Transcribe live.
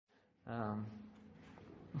Um,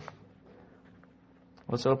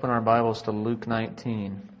 let's open our Bibles to Luke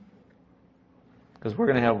 19, because we're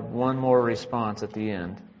going to have one more response at the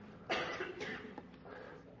end.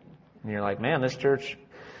 And you're like, man, this church,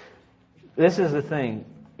 this is the thing.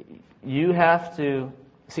 You have to,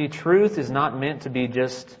 see, truth is not meant to be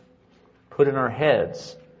just put in our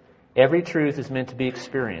heads. Every truth is meant to be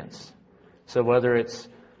experienced. So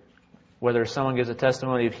whether someone gives a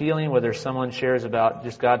testimony of healing, whether someone shares about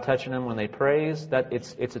just God touching them when they praise, that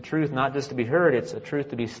it's a truth not just to be heard, it's a truth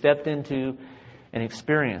to be stepped into and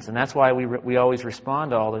experienced. And that's why we always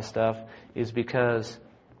respond to all this stuff, is because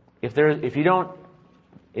if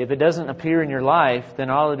it doesn't appear in your life,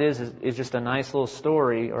 then all it is just a nice little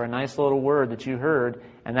story or a nice little word that you heard,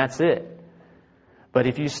 and that's it. But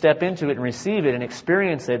if you step into it and receive it and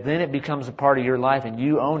experience it, then it becomes a part of your life and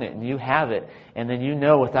you own it and you have it. And then you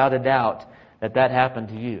know without a doubt that happened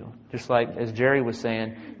to you. Just like as Jerry was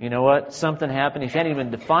saying, you know what? Something happened. You can't even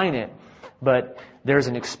define it. But there's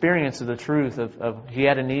an experience of the truth of he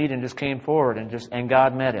had a need and just came forward and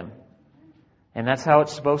God met him. And that's how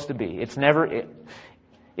it's supposed to be.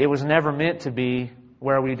 It was never meant to be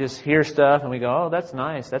where we just hear stuff and we go, oh, that's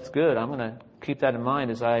nice. That's good. I'm going to keep that in mind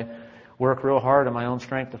as I work real hard in my own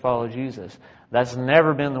strength to follow Jesus. That's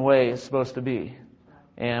never been the way it's supposed to be.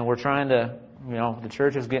 And we're trying to, the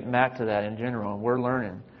church is getting back to that in general. We're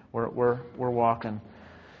learning. We're walking.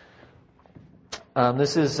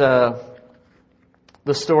 This is the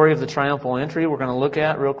story of the triumphal entry we're going to look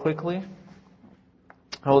at real quickly.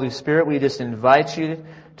 Holy Spirit, we just invite you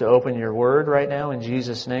to open your word right now in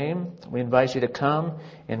Jesus' name. We invite you to come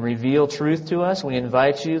and reveal truth to us. We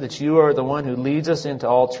invite you that you are the one who leads us into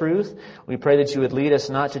all truth. We pray that you would lead us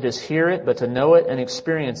not to just hear it, but to know it and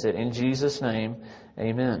experience it. In Jesus' name,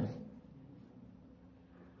 amen.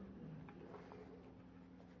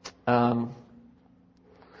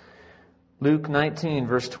 Luke 19,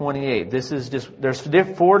 verse 28. There's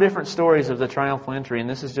 4 different stories of the triumphal entry, and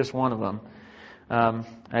this is just one of them.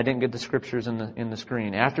 I didn't get the scriptures in the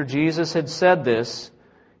screen. After Jesus had said this,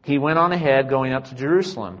 he went on ahead, going up to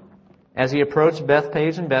Jerusalem. As he approached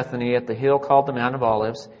Bethphage and Bethany at the hill called the Mount of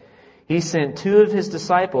Olives, he sent 2 of his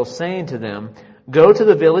disciples, saying to them, "Go to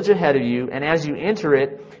the village ahead of you, and as you enter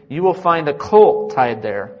it, you will find a colt tied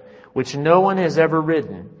there, which no one has ever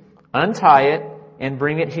ridden. Untie it and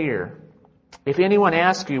bring it here. If anyone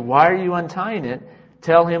asks you, 'Why are you untying it?'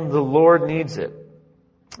 tell him the Lord needs it."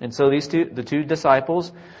 And so the 2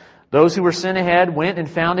 disciples, those who were sent ahead, went and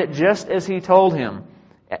found it just as he told them.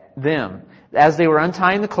 As they were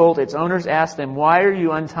untying the colt, its owners asked them, "Why are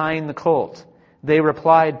you untying the colt?" They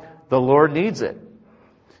replied, "The Lord needs it."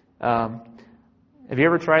 Have you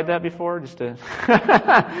ever tried that before? Just to,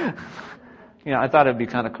 I thought it'd be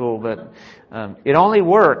kind of cool, but it only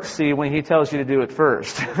works, when he tells you to do it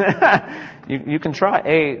first. You can try.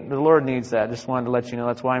 Hey, the Lord needs that. Just wanted to let you know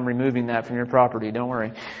that's why I'm removing that from your property. Don't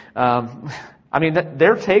worry.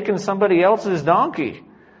 They're taking somebody else's donkey.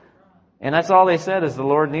 And that's all they said is the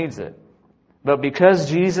Lord needs it. But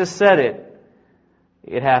because Jesus said it,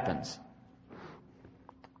 it happens.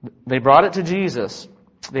 They brought it to Jesus.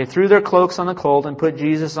 They threw their cloaks on the colt and put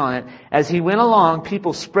Jesus on it. As he went along,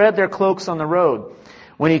 people spread their cloaks on the road.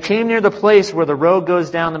 When he came near the place where the road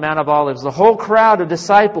goes down the Mount of Olives, the whole crowd of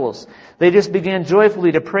disciples, they just began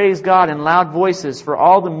joyfully to praise God in loud voices for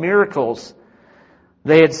all the miracles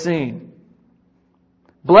they had seen.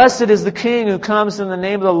 "Blessed is the King who comes in the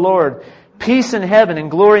name of the Lord. Peace in heaven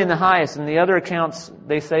and glory in the highest." In the other accounts,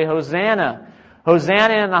 they say, "Hosanna.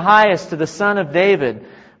 Hosanna in the highest to the Son of David.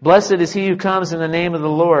 Blessed is he who comes in the name of the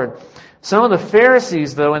Lord." Some of the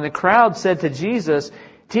Pharisees, though, in the crowd said to Jesus,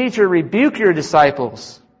 "Teacher, rebuke your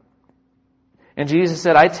disciples." And Jesus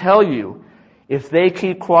said, "I tell you, if they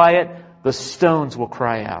keep quiet, the stones will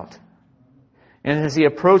cry out." And as he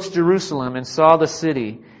approached Jerusalem and saw the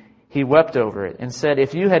city, he wept over it and said,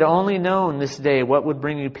 "If you had only known this day what would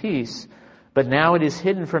bring you peace, but now it is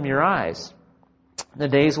hidden from your eyes. The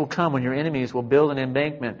days will come when your enemies will build an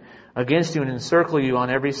embankment against you and encircle you on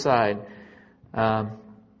every side.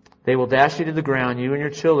 They will dash you to the ground, you and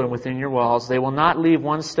your children within your walls. They will not leave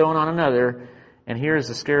one stone on another." And here is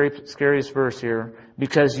the scariest verse here.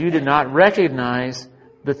 "Because you did not recognize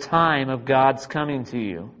the time of God's coming to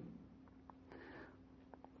you."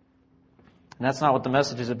 And that's not what the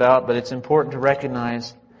message is about, but it's important to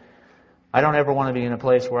recognize. I don't ever want to be in a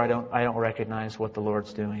place where I don't recognize what the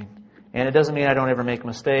Lord's doing. And it doesn't mean I don't ever make a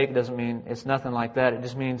mistake. It doesn't mean it's nothing like that. It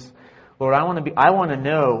just means, Lord, I want to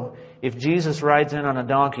know if Jesus rides in on a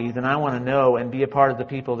donkey, then I want to know and be a part of the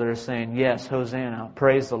people that are saying, "Yes, Hosanna,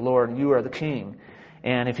 praise the Lord, you are the King."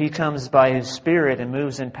 And if he comes by his Spirit and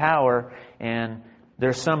moves in power and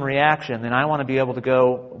there's some reaction, then I want to be able to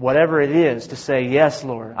go, whatever it is, to say, yes,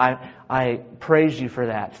 Lord, I praise you for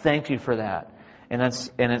that. Thank you for that. And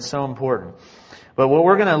it's so important. But what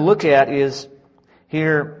we're going to look at is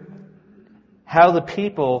here how the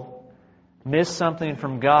people missed something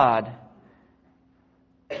from God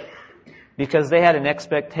because they had an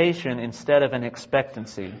expectation instead of an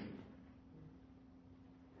expectancy.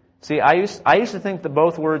 See, I used to think that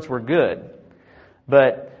both words were good,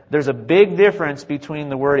 but there's a big difference between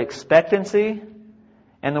the word expectancy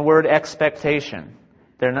and the word expectation.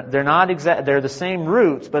 They're not exact. They're the same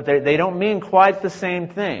roots, but they don't mean quite the same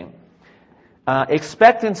thing.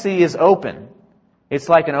 Expectancy is open. It's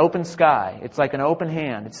like an open sky. It's like an open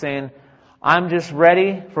hand. It's saying, I'm just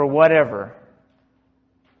ready for whatever.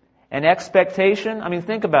 And expectation, I mean,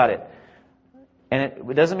 think about it. And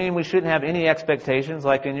it doesn't mean we shouldn't have any expectations,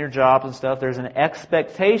 like in your jobs and stuff. There's an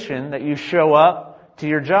expectation that you show up to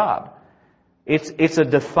your job. It's a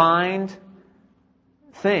defined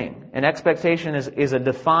thing. An expectation is a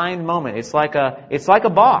defined moment. It's like a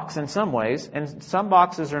box in some ways, and some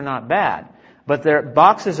boxes are not bad. But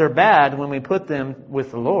boxes are bad when we put them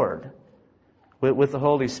with the Lord, with the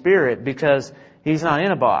Holy Spirit, because He's not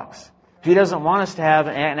in a box. He doesn't want us to have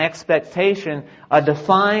an expectation, a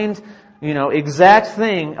defined, exact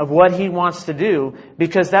thing of what He wants to do,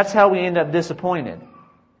 because that's how we end up disappointed.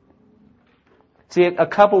 See, a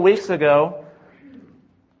couple weeks ago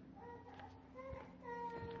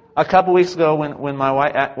when my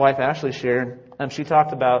wife Ashley shared, she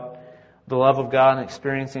talked about the love of God and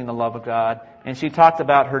experiencing the love of God. And she talked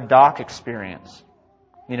about her dock experience.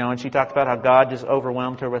 And she talked about how God just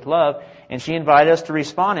overwhelmed her with love. And she invited us to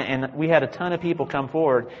respond. And we had a ton of people come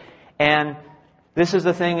forward. And this is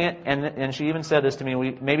the thing, and she even said this to me,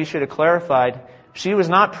 we maybe should have clarified. She was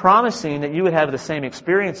not promising that you would have the same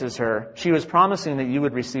experience as her. She was promising that you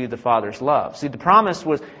would receive the Father's love. See,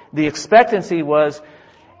 the expectancy was,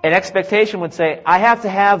 an expectation would say, I have to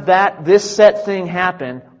have this set thing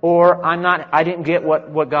happen, or I didn't get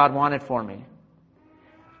what God wanted for me.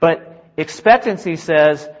 But expectancy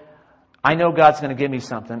says, I know God's going to give me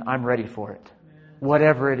something. I'm ready for it.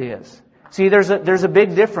 Whatever it is. See, there's a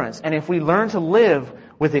big difference. And if we learn to live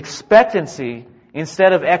with expectancy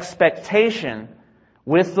instead of expectation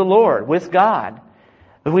with the Lord, with God,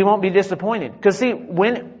 we won't be disappointed. Because see,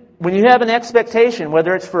 when you have an expectation,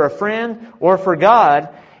 whether it's for a friend or for God,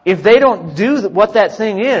 if they don't do what that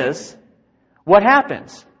thing is, what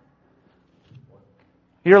happens?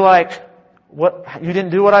 You're like, what? You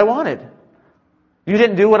didn't do what I wanted. You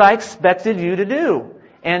didn't do what I expected you to do.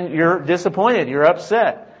 And you're disappointed. You're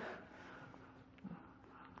upset.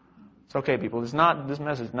 It's okay, people. This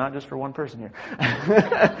message is not just for one person here.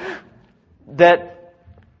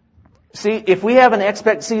 See, if we have an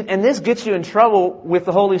expectancy, and this gets you in trouble with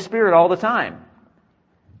the Holy Spirit all the time.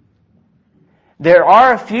 There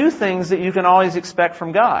are a few things that you can always expect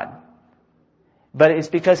from God. But it's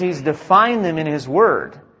because He's defined them in His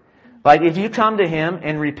Word. Like if you come to Him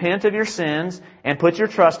and repent of your sins and put your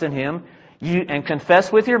trust in Him, and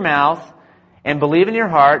confess with your mouth and believe in your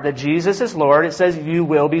heart that Jesus is Lord, it says you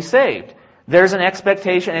will be saved. There's an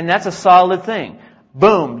expectation, and that's a solid thing.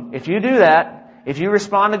 Boom. If you do that, if you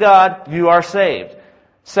respond to God, you are saved.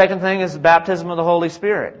 Second thing is the baptism of the Holy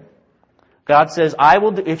Spirit. God says,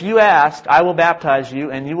 if you ask, I will baptize you,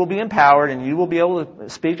 and you will be empowered, and you will be able to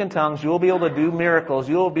speak in tongues, you will be able to do miracles,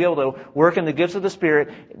 you will be able to work in the gifts of the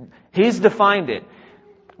Spirit. He's defined it.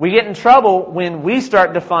 We get in trouble when we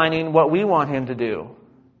start defining what we want Him to do.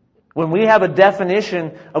 When we have a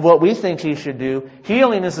definition of what we think He should do,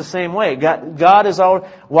 healing is the same way. God is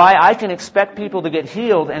why I can expect people to get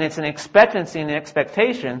healed, and it's an expectancy and an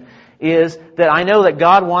expectation, is that I know that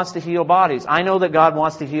God wants to heal bodies. I know that God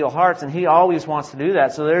wants to heal hearts, and He always wants to do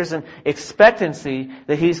that. So there's an expectancy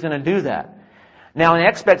that He's going to do that. Now, an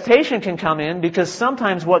expectation can come in because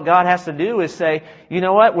sometimes what God has to do is say, you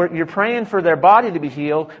know what, you're praying for their body to be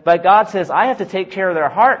healed, but God says, I have to take care of their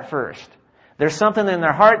heart first. There's something in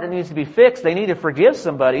their heart that needs to be fixed. They need to forgive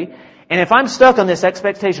somebody. And if I'm stuck on this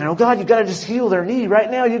expectation, oh God, you've got to just heal their knee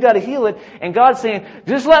right now. You've got to heal it. And God's saying,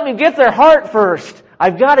 just let me get their heart first.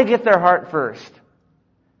 I've got to get their heart first.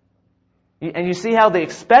 And you see how the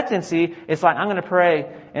expectancy, it's like, I'm going to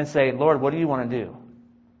pray and say, Lord, what do you want to do?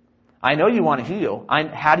 I know you want to heal.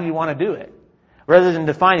 How do you want to do it? Rather than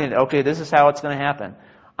defining it, okay, this is how it's going to happen.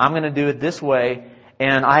 I'm going to do it this way,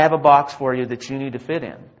 and I have a box for you that you need to fit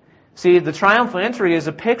in. See, the triumphal entry is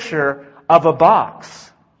a picture of a box,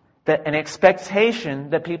 an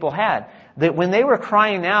expectation that people had. That when they were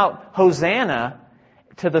crying out, Hosanna,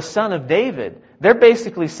 to the Son of David, they're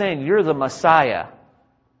basically saying, you're the Messiah.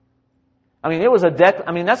 I mean, it was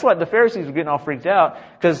that's what the Pharisees were getting all freaked out.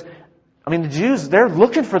 Because, the Jews, they're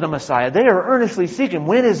looking for the Messiah. They are earnestly seeking.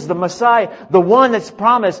 When is the Messiah, the one that's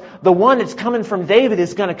promised, the one that's coming from David,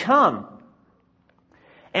 is going to come?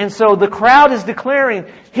 And so the crowd is declaring,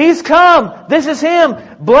 He's come! This is Him!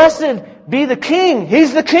 Blessed be the King!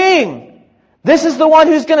 He's the King! This is the one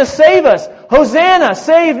who's going to save us! Hosanna!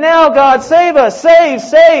 Save now, God! Save us! Save!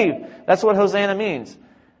 Save! That's what Hosanna means.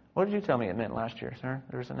 What did you tell me it meant last year, sir?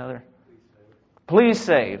 There's another. Please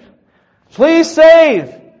save. Please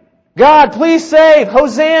save! God, please save!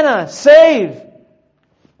 Hosanna! Save!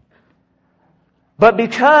 But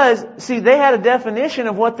because, they had a definition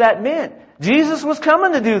of what that meant. Jesus was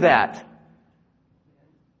coming to do that.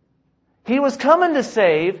 He was coming to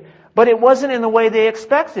save, but it wasn't in the way they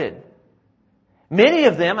expected. Many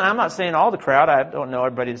of them, and I'm not saying all the crowd, I don't know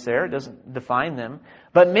everybody that's there, it doesn't define them,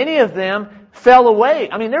 but many of them fell away.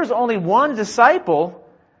 There's only one disciple.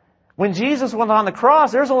 When Jesus went on the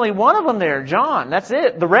cross, there's only one of them there, John. That's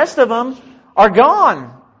it. The rest of them are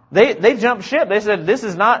gone. They jumped ship. They said,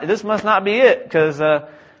 this must not be it, because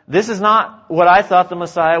this is not what I thought the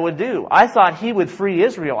Messiah would do. I thought He would free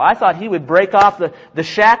Israel. I thought He would break off the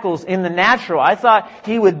shackles in the natural. I thought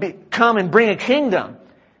He would come and bring a kingdom.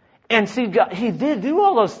 And God, He did do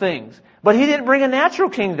all those things. But He didn't bring a natural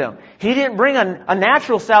kingdom. He didn't bring a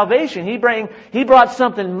natural salvation. He brought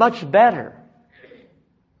something much better.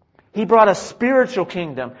 He brought a spiritual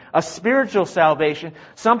kingdom, a spiritual salvation,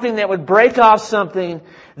 something that would break off something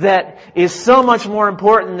that is so much more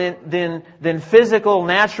important than physical,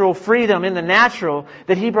 natural freedom in the natural,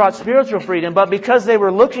 that He brought spiritual freedom. But because they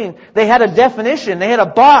were looking, they had a definition, they had a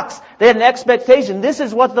box, they had an expectation. This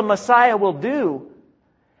is what the Messiah will do.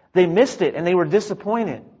 They missed it and they were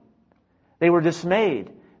disappointed. They were dismayed.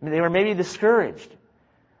 They were maybe discouraged.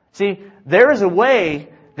 There is a way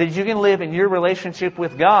that you can live in your relationship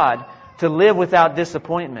with God to live without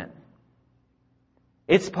disappointment.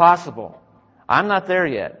 It's possible. I'm not there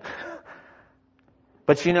yet.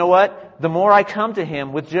 But you know what? The more I come to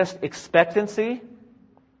Him with just expectancy.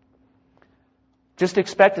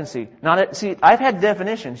 I've had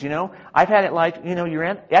definitions, I've had it like, you're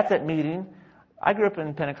at that meeting. I grew up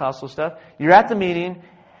in Pentecostal stuff. You're at the meeting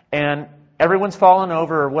and everyone's falling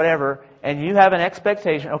over or whatever, and you have an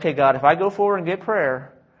expectation, okay, God, if I go forward and get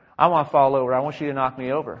prayer, I want to fall over. I want You to knock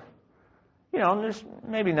me over. There's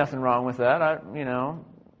maybe nothing wrong with that. A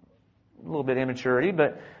little bit immaturity,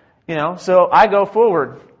 but, so I go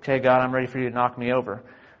forward. Okay, God, I'm ready for You to knock me over.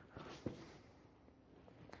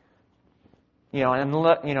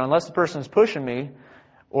 Unless the person's pushing me,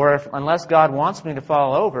 or unless God wants me to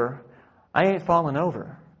fall over, I ain't falling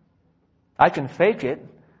over. I can fake it.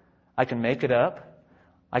 I can make it up.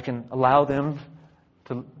 I can allow them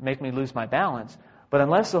to make me lose my balance. But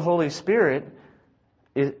unless the Holy Spirit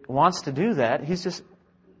wants to do that, He's just...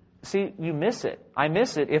 you miss it. I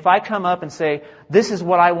miss it. If I come up and say, this is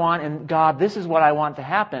what I want, and God, this is what I want to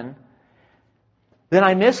happen, then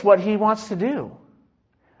I miss what He wants to do.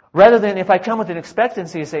 Rather than if I come with an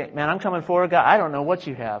expectancy and say, man, I'm coming forward, God, I don't know what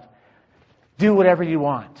You have. Do whatever You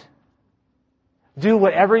want. Do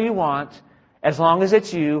whatever You want. As long as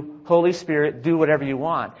it's You, Holy Spirit, do whatever You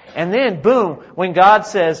want. And then, boom, when God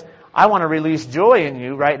says, I want to release joy in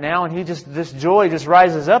you right now, and this joy just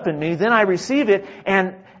rises up in me, then I receive it,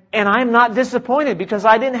 and I'm not disappointed because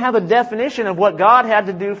I didn't have a definition of what God had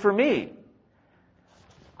to do for me.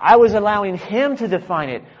 I was allowing Him to define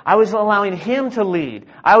it. I was allowing Him to lead.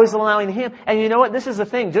 I was allowing Him. And you know what? This is the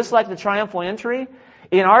thing. Just like the triumphal entry,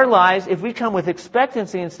 in our lives, if we come with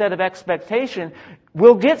expectancy instead of expectation,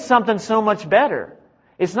 we'll get something so much better.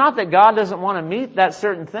 It's not that God doesn't want to meet that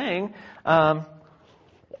certain thing.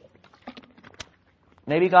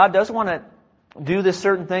 Maybe God does want to do this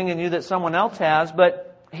certain thing in you that someone else has,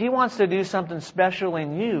 but He wants to do something special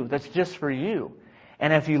in you that's just for you.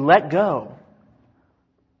 And if you let go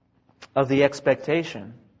of the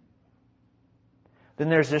expectation, then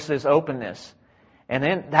there's just this openness. And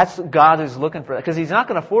then that's what God is looking for. Because He's not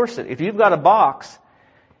going to force it. If you've got a box,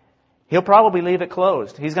 He'll probably leave it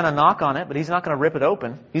closed. He's going to knock on it, but He's not going to rip it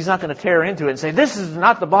open. He's not going to tear into it and say, this is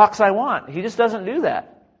not the box I want. He just doesn't do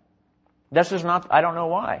that. That's just not, I don't know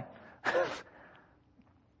why.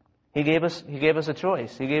 He gave us a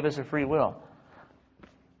choice. He gave us a free will.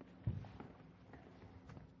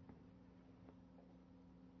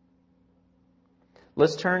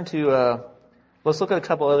 Let's turn to, let's look at a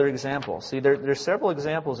couple other examples. See, there's several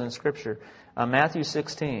examples in Scripture. Matthew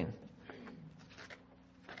 16.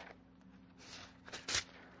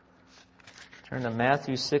 Turn to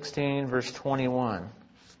Matthew 16, verse 21.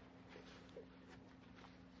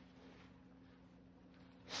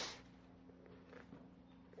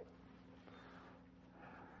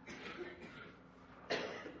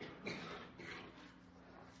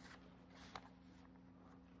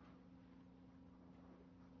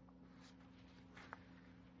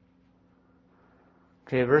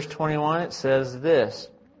 Okay, verse 21, it says this.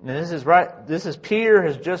 And this is right. This is Peter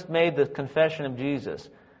has just made the confession of Jesus.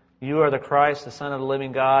 You are the Christ, the Son of the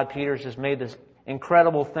living God. Peter's just made this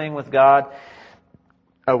incredible thing with God,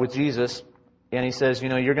 with Jesus. And he says,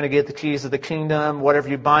 you're going to get the keys of the kingdom. Whatever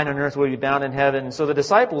you bind on earth will be bound in heaven. And so the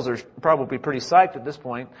disciples are probably pretty psyched at this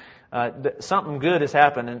point. Something good has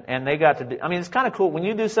happened, and they got to do. I mean, it's kind of cool when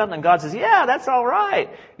you do something and God says, "Yeah, that's all right."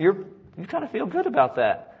 You kind of feel good about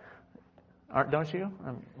that, don't you?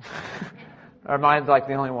 Or am I like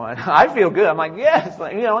the only one? I feel good. I'm like, yes,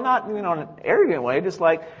 like, not in an arrogant way, just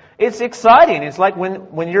like it's exciting. It's like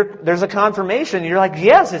when there's a confirmation, you're like,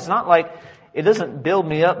 yes. It's not like it doesn't build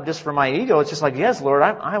me up just for my ego. It's just like, yes, Lord,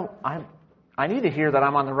 I need to hear that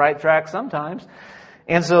I'm on the right track sometimes.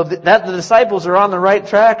 And so that the disciples are on the right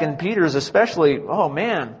track, and Peter's especially, oh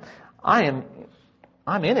man, I'm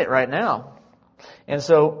in it right now. And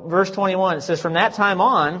so verse 21, it says, from that time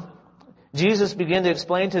on, Jesus began to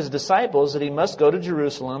explain to his disciples that he must go to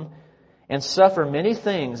Jerusalem and suffer many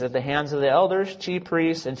things at the hands of the elders, chief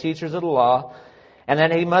priests, and teachers of the law, and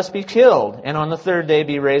that he must be killed and on the third day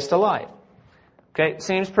be raised to life. Okay,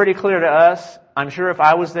 seems pretty clear to us. I'm sure if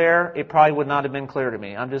I was there, it probably would not have been clear to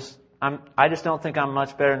me. I just don't think I'm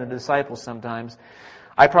much better than the disciples sometimes.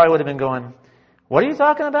 I probably would have been going, what are you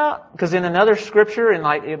talking about? Because in another scripture, in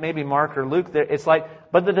like it may be Mark or Luke, it's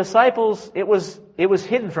like, but the disciples, it was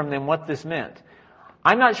hidden from them what this meant.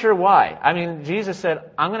 I'm not sure why. I mean, Jesus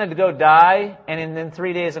said, I'm going to go die, and in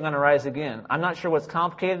 3 days I'm going to rise again. I'm not sure what's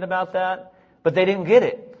complicated about that, but they didn't get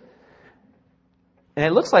it. And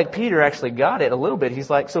it looks like Peter actually got it a little bit. He's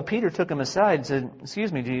like, so Peter took him aside and said,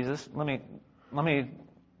 excuse me, Jesus, let me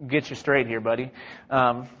get you straight here, buddy.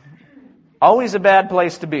 Always a bad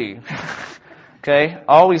place to be. Okay?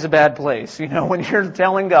 Always a bad place. When you're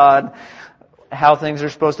telling God how things are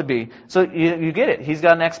supposed to be. So you get it. He's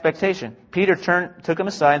got an expectation. Peter took him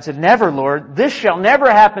aside and said, never, Lord, this shall never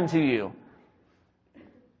happen to you.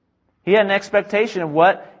 He had an expectation of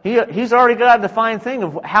what he's already got a defined thing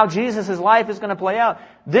of how Jesus' life is going to play out.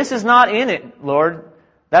 This is not in it, Lord.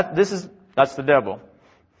 That's the devil.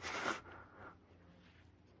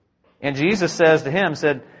 And Jesus says to him,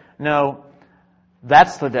 no,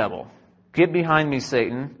 that's the devil. Get behind me,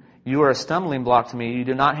 Satan. You are a stumbling block to me. You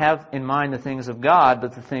do not have in mind the things of God,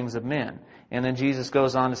 but the things of men. And then Jesus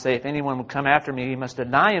goes on to say, if anyone would come after me, he must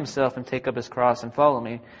deny himself and take up his cross and follow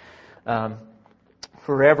me.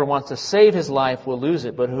 Whoever wants to save his life will lose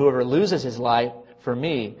it, but whoever loses his life for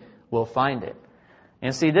me will find it.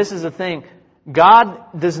 And see, this is the thing.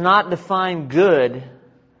 God does not define good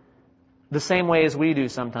the same way as we do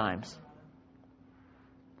sometimes.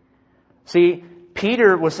 See,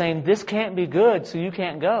 Peter was saying, this can't be good, so you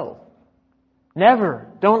can't go. Never.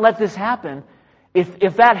 Don't let this happen.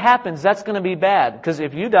 If that happens, that's going to be bad. Because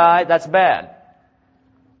if you die, that's bad.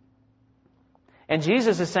 And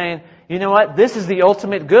Jesus is saying, you know what? This is the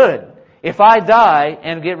ultimate good. If I die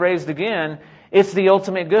and get raised again, it's the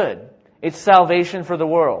ultimate good. It's salvation for the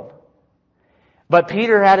world. But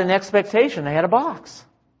Peter had an expectation. They had a box.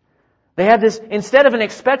 They had this, instead of an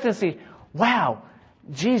expectancy, wow,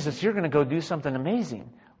 Jesus, you're going to go do something amazing.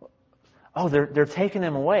 Oh, they're taking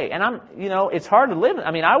him away. And it's hard to live.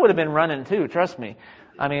 I mean, I would have been running too, trust me.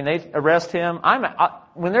 I mean, they arrest him.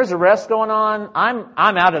 When there's arrests going on,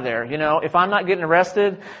 I'm out of there. If I'm not getting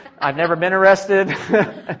arrested, I've never been arrested.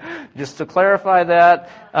 Just to clarify that,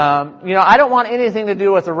 I don't want anything to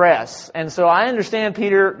do with arrests. And so I understand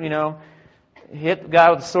Peter, hit the guy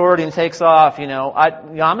with the sword and he takes off.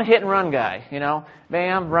 I'm a hit and run guy.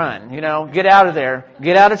 Bam, run. Get out of there.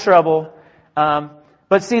 Get out of trouble.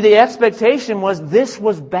 But see, the expectation was this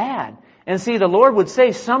was bad. And see, the Lord would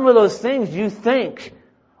say some of those things you think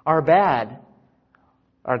are bad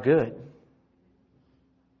are good.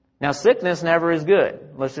 Now, sickness never is good.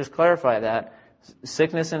 Let's just clarify that.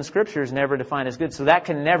 Sickness in Scripture is never defined as good, so that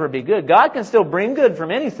can never be good. God can still bring good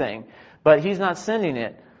from anything, but He's not sending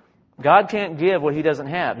it. God can't give what He doesn't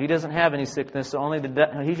have. He doesn't have any sickness, so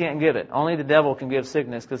He can't give it. Only the devil can give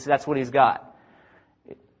sickness because that's what he's got.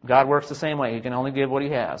 God works the same way. He can only give what He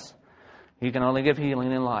has. He can only give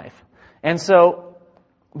healing in life. And so,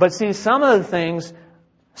 but see, some of the things,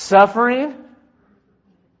 suffering,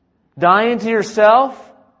 dying to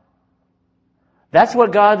yourself, that's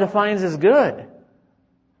what God defines as good.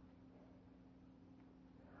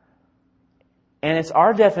 And it's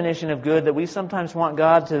our definition of good that we sometimes want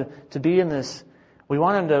God to be in this. We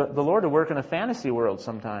want the Lord to work in a fantasy world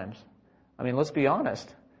sometimes. I mean, let's be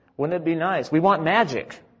honest. Wouldn't it be nice? We want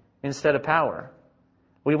magic instead of power.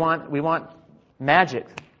 We want magic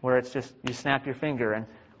where it's just you snap your finger and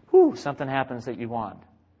something happens that you want.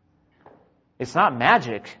 It's not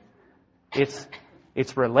magic. It's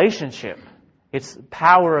It's relationship. It's the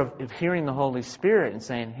power of hearing the Holy Spirit and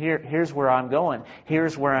saying, here's where I'm going.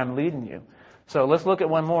 Here's where I'm leading you. So let's look at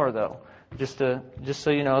one more, though. Just so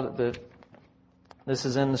you know that this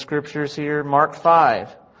is in the Scriptures here. Mark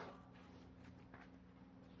 5.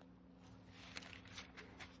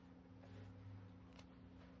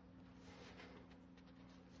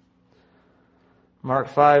 Mark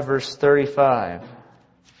 5, verse 35.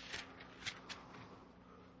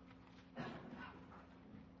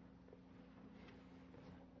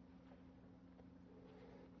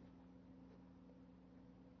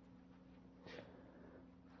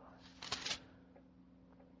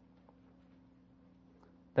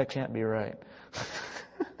 That can't be right.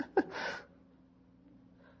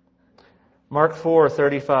 Mark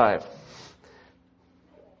 4:35.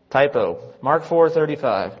 Typo. Mark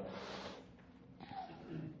 4:35.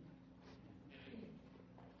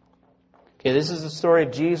 Okay, this is the story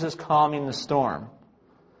of Jesus calming the storm.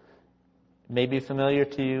 It may be familiar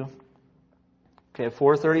to you. Okay,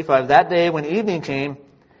 4:35. That day when evening came,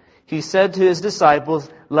 He said to His disciples,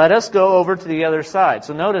 "Let us go over to the other side."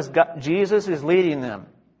 So notice, Jesus is leading them.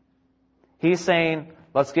 He's saying,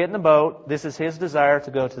 let's get in the boat. This is His desire to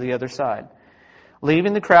go to the other side.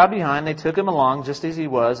 Leaving the crowd behind, they took Him along just as He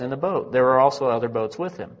was in the boat. There were also other boats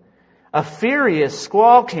with Him. A furious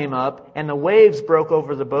squall came up, and the waves broke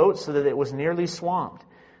over the boat so that it was nearly swamped.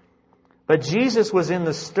 But Jesus was in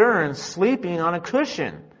the stern, sleeping on a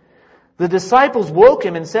cushion. The disciples woke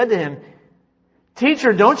Him and said to Him,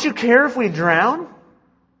 "Teacher, don't you care if we drown?"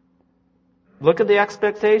 Look at the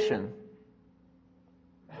expectation.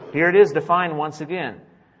 Here it is defined once again.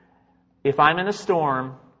 If I'm in a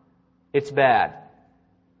storm, it's bad.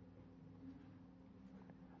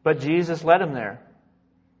 But Jesus led them there.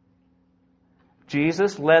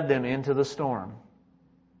 Jesus led them into the storm.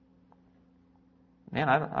 Man,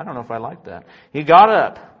 I don't know if I like that. He got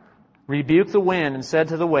up, rebuked the wind, and said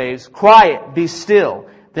to the waves, "Quiet, be still."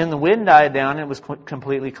 Then the wind died down and it was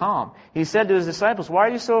completely calm. He said to His disciples, "Why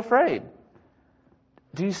are you so afraid?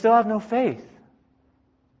 Do you still have no faith?"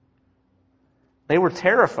 They were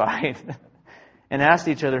terrified and asked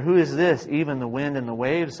each other, "Who is this? Even the wind and the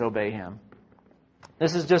waves obey Him."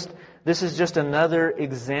 This is just another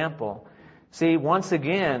example. See, once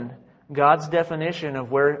again, God's definition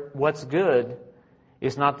of what's good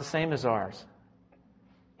is not the same as ours.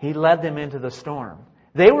 He led them into the storm.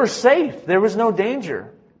 They were safe. There was no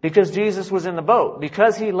danger because Jesus was in the boat.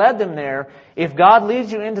 Because He led them there, if God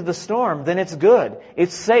leads you into the storm, then it's good.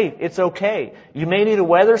 It's safe. It's okay. You may need to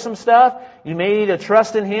weather some stuff. You may need to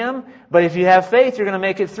trust in Him. But if you have faith, you're going to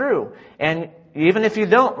make it through. And even if you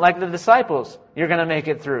don't, like the disciples, you're going to make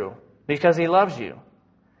it through because He loves you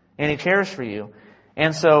and He cares for you.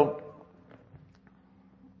 And so,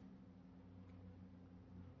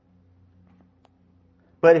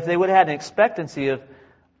 but if they would have had an expectancy of,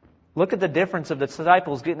 look at the difference of the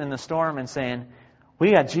disciples getting in the storm and saying,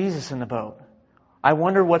 "We got Jesus in the boat. I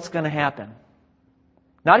wonder what's going to happen."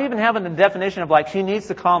 Not even having the definition of like, He needs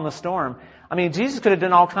to calm the storm. I mean, Jesus could have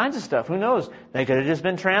done all kinds of stuff. Who knows? They could have just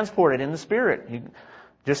been transported in the Spirit.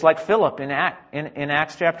 Just like Philip in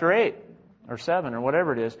Acts chapter 8 or 7 or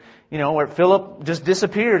whatever it is. You know, where Philip just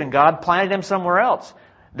disappeared and God planted him somewhere else.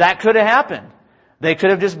 That could have happened. They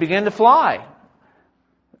could have just begun to fly.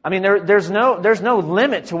 I mean, there's no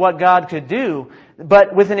limit to what God could do.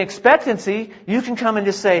 But with an expectancy, you can come and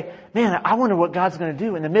just say, "Man, I wonder what God's going to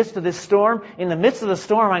do in the midst of this storm. In the midst of the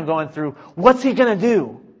storm I'm going through, what's He going to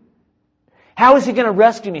do? How is He going to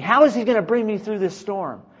rescue me? How is He going to bring me through this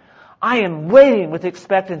storm? I am waiting with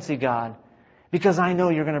expectancy, God, because I know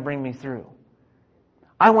You're going to bring me through.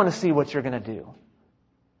 I want to see what You're going to do."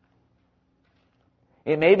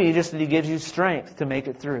 It may be just that He gives you strength to make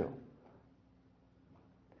it through.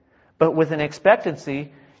 But with an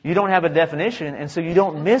expectancy, you don't have a definition, and so you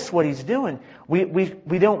don't miss what He's doing. We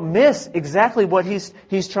don't miss exactly what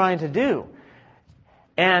He's trying to do.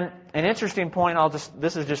 And an interesting point,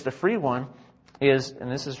 this is just a free one,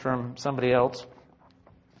 and this is from somebody else,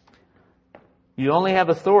 you only have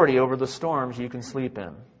authority over the storms you can sleep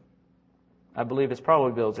in. I believe it's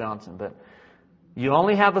probably Bill Johnson, but you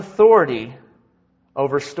only have authority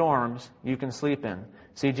over storms you can sleep in.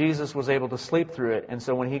 See, Jesus was able to sleep through it, and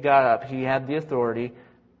so when He got up, He had the authority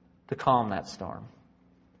to calm that storm.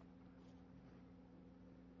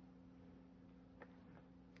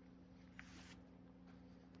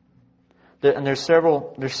 And there's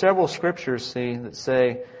several scriptures, see, that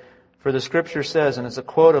say, for the Scripture says, and it's a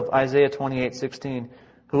quote of Isaiah 28:16,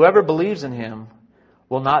 "Whoever believes in Him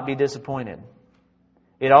will not be disappointed."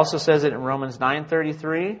 It also says it in Romans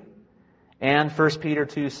 9:33 and 1 Peter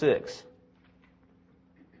 2:6.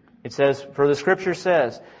 It says, for the Scripture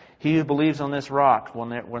says, he who believes on this rock will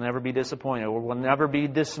never be disappointed, or will never be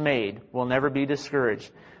dismayed, will never be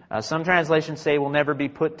discouraged. Some translations say will never be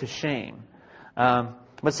put to shame.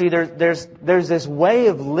 But see, there's this way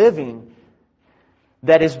of living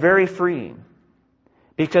that is very freeing.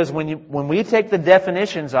 Because when we take the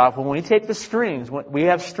definitions off, when we take the strings, we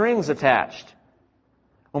have strings attached.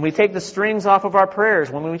 When we take the strings off of our prayers,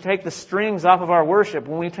 when we take the strings off of our worship,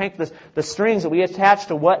 when we take the strings that we attach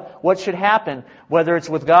to what should happen, whether it's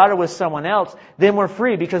with God or with someone else, then we're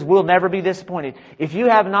free because we'll never be disappointed. If you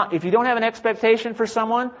don't have an expectation for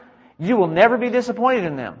someone, you will never be disappointed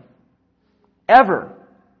in them. Ever.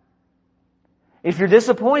 If you're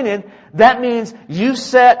disappointed, that means you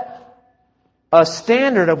set a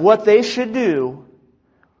standard of what they should do,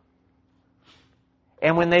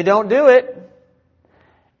 and when they don't do it,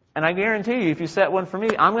 and I guarantee you, if you set one for me,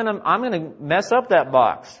 I'm gonna mess up that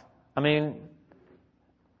box. I mean,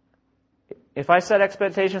 if I set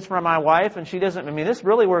expectations for my wife and she doesn't, this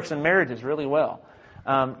really works in marriages really well.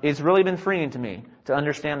 It's really been freeing to me to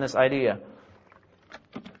understand this idea,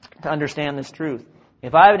 to understand this truth.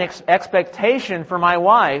 If I have an expectation for my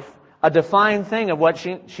wife, a defined thing of what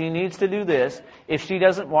she needs to do this, if she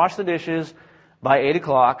doesn't wash the dishes by 8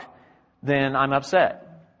 o'clock, then I'm upset.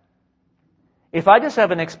 If I just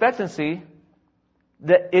have an expectancy,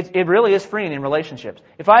 that it really is freeing in relationships.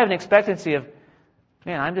 If I have an expectancy of,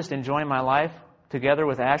 man, I'm just enjoying my life together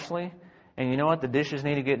with Ashley, and you know what, the dishes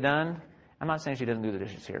need to get done. I'm not saying she doesn't do the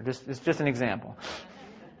dishes here. It's just an example.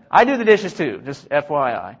 I do the dishes too, just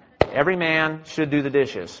FYI. Every man should do the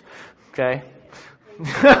dishes. Okay?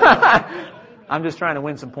 I'm just trying to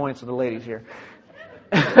win some points with the ladies here.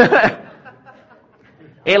 At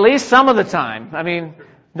least some of the time.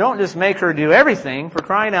 Don't just make her do everything, for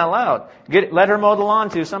crying out loud. Let her mow the lawn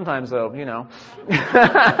too sometimes, though, you know.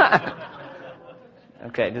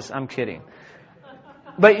 Okay, I'm kidding.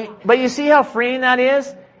 But you see how freeing that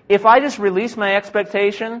is? If I just release my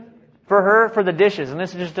expectation for her for the dishes, and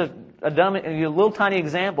this is just a little tiny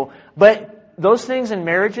example, but those things in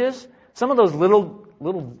marriages, some of those little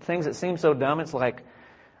things that seem so dumb, it's like,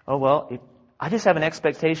 oh well, I just have an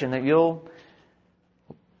expectation that you'll.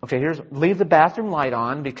 Okay, leave the bathroom light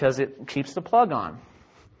on because it keeps the plug on.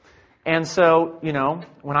 And so,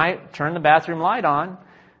 when I turn the bathroom light on,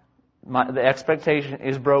 the expectation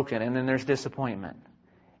is broken, and then there's disappointment.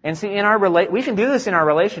 And see, we can do this in our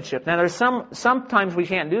relationship. Now, sometimes we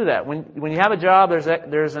can't do that. When you have a job,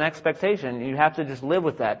 there's an expectation. You have to just live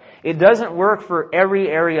with that. It doesn't work for every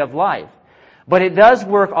area of life, but it does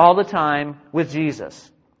work all the time with Jesus.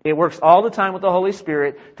 It works all the time with the Holy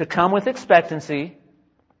Spirit to come with expectancy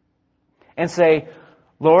and say,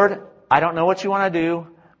 Lord, I don't know what you want to do,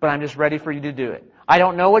 but I'm just ready for you to do it. I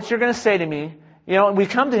don't know what you're going to say to me. And we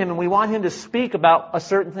come to Him and we want Him to speak about a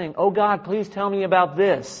certain thing. Oh God, please tell me about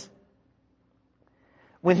this.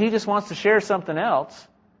 When He just wants to share something else,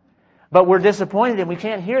 but we're disappointed and we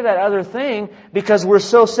can't hear that other thing because we're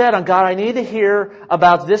so set on, God, I need to hear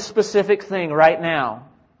about this specific thing right now.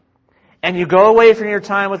 And you go away from your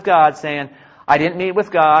time with God saying, I didn't meet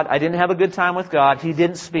with God, I didn't have a good time with God, He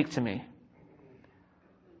didn't speak to me.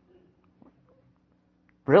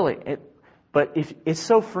 Really, but it's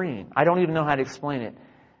so freeing. I don't even know how to explain it.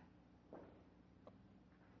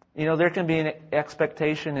 There can be an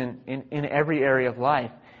expectation in every area of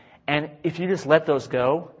life. And if you just let those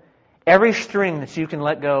go, every string that you can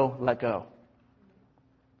let go, let go.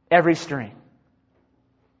 Every string.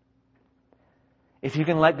 If you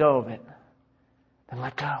can let go of it, then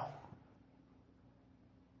let go.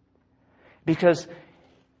 Because,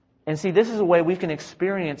 and see, this is a way we can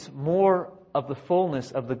experience more of the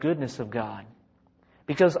fullness of the goodness of God.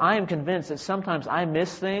 Because I am convinced that sometimes I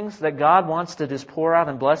miss things that God wants to just pour out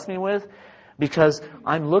and bless me with because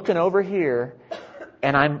I'm looking over here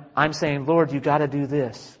and I'm saying, Lord, you got to do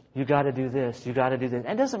this. You got to do this. You got to do this.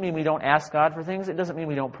 And it doesn't mean we don't ask God for things. It doesn't mean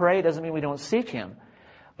we don't pray. It doesn't mean we don't seek Him.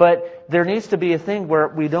 But there needs to be a thing where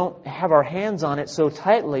we don't have our hands on it so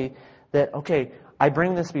tightly that, okay, I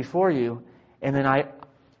bring this before you and then I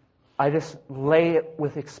just lay it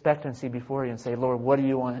with expectancy before you and say, Lord, what do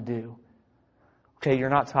you want to do? Okay, you're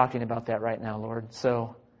not talking about that right now, Lord.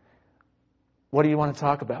 So, what do you want to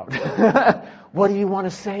talk about? What do you want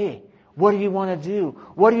to say? What do you want to do?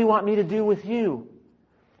 What do you want me to do with you?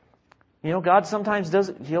 God sometimes does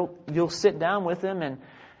it. You'll sit down with Him and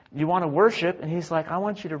you want to worship, and He's like, I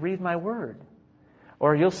want you to read my word.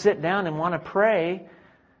 Or you'll sit down and want to pray,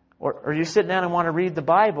 or you sit down and want to read the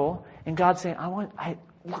Bible, and God's saying,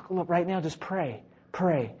 Look, right now, just pray.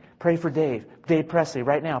 Pray. Pray for Dave. Dave Presley,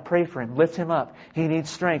 right now. Pray for him. Lift him up. He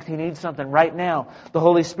needs strength. He needs something right now. The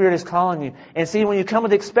Holy Spirit is calling you. And see, when you come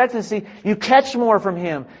with expectancy, you catch more from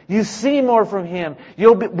Him. You see more from Him.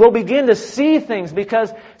 We'll begin to see things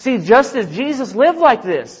because, see, just as Jesus lived like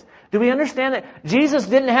this. Do we understand that Jesus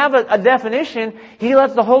didn't have a definition? He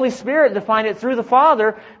let the Holy Spirit define it through the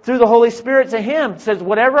Father, through the Holy Spirit to Him. It says,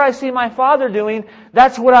 whatever I see my Father doing,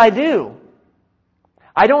 that's what I do.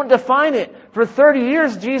 I don't define it. For 30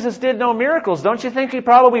 years, Jesus did no miracles. Don't you think He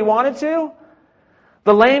probably wanted to?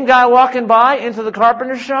 The lame guy walking by into the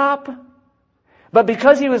carpenter shop. But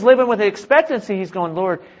because he was living with expectancy, he's going,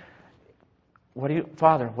 Lord,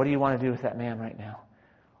 Father, what do you want to do with that man right now?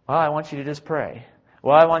 Well, I want you to just pray.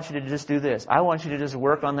 Well, I want you to just do this. I want you to just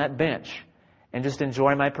work on that bench and just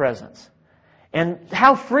enjoy my presence. And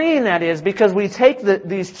how freeing that is, because we take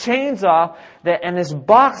these chains off and this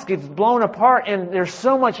box gets blown apart and there's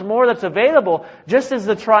so much more that's available. Just as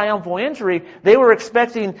the triumphal entry, their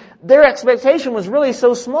expectation was really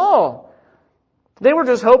so small. They were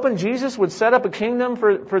just hoping Jesus would set up a kingdom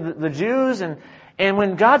for the Jews. And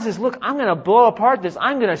when God says, look, I'm going to blow apart this.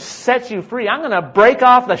 I'm going to set you free. I'm going to break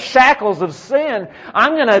off the shackles of sin.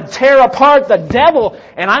 I'm going to tear apart the devil.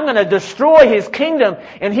 And I'm going to destroy his kingdom.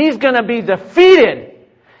 And he's going to be defeated.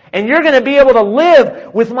 And you're going to be able to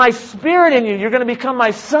live with my Spirit in you. You're going to become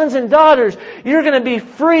my sons and daughters. You're going to be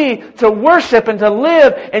free to worship and to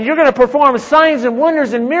live. And you're going to perform signs and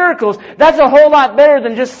wonders and miracles. That's a whole lot better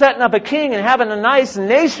than just setting up a king and having a nice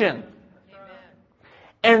nation.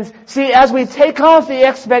 And see, as we take off the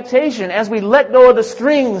expectation, as we let go of the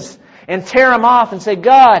strings and tear them off and say,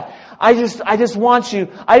 God, I just want you.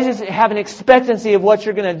 I just have an expectancy of what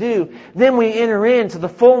you're going to do. Then we enter into the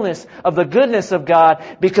fullness of the goodness of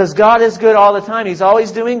God, because God is good all the time. He's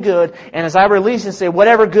always doing good. And as I release and say,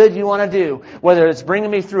 whatever good you want to do, whether it's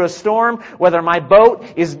bringing me through a storm, whether my boat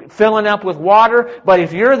is filling up with water, but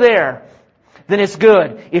if you're there, then it's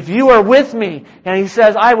good. If you are with me, and He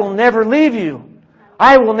says, I will never leave you.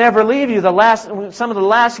 I will never leave you. Some of the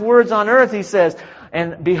last words on earth, He says,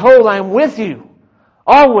 and behold, I am with you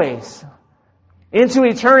always into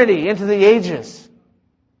eternity, into the ages.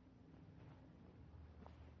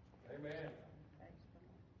 Amen.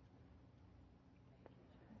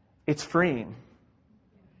 It's freeing.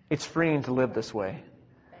 It's freeing to live this way.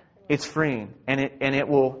 It's freeing, and it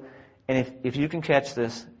will. And if you can catch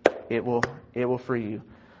this, it will free you.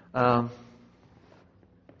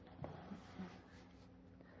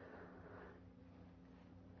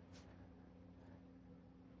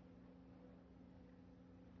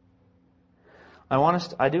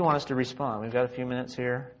 I do want us to respond. We've got a few minutes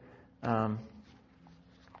here. I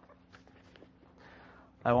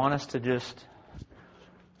want us to just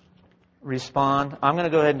respond. I'm going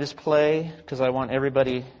to go ahead and just play because I want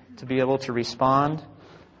everybody to be able to respond.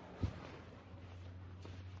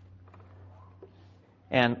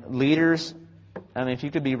 And leaders, if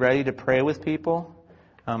you could be ready to pray with people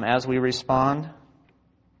as we respond.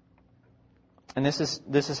 And this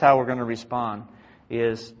is how we're going to respond.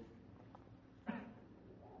 Is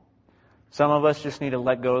some of us just need to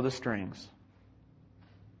let go of the strings.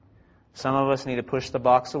 Some of us need to push the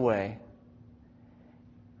box away.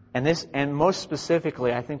 And most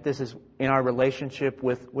specifically, I think this is in our relationship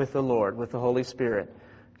with the Lord, with the Holy Spirit,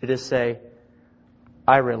 to just say,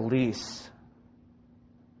 I release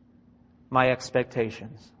my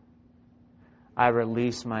expectations. I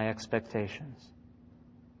release my expectations.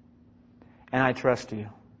 And I trust you.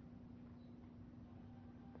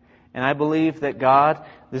 And I believe that God,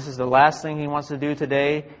 this is the last thing He wants to do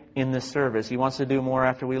today in this service. He wants to do more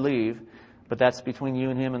after we leave, but that's between you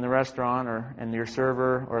and Him in the restaurant and your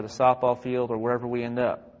server or the softball field or wherever we end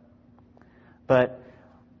up. But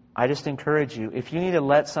I just encourage you, if you need to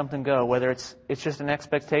let something go, whether it's just an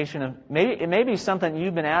expectation of, it may be something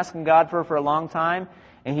you've been asking God for a long time,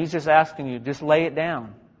 and He's just asking you, just lay it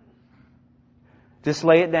down. Just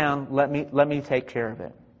lay it down. Let me take care of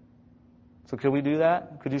it. So could we do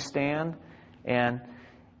that? Could you stand? And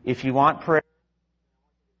if you want prayer,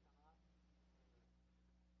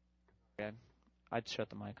 I'd shut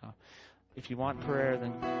the mic off. If you want prayer,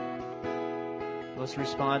 then let's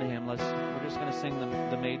respond to Him. We're just going to sing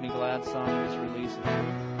the Made Me Glad song and just release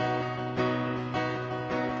it.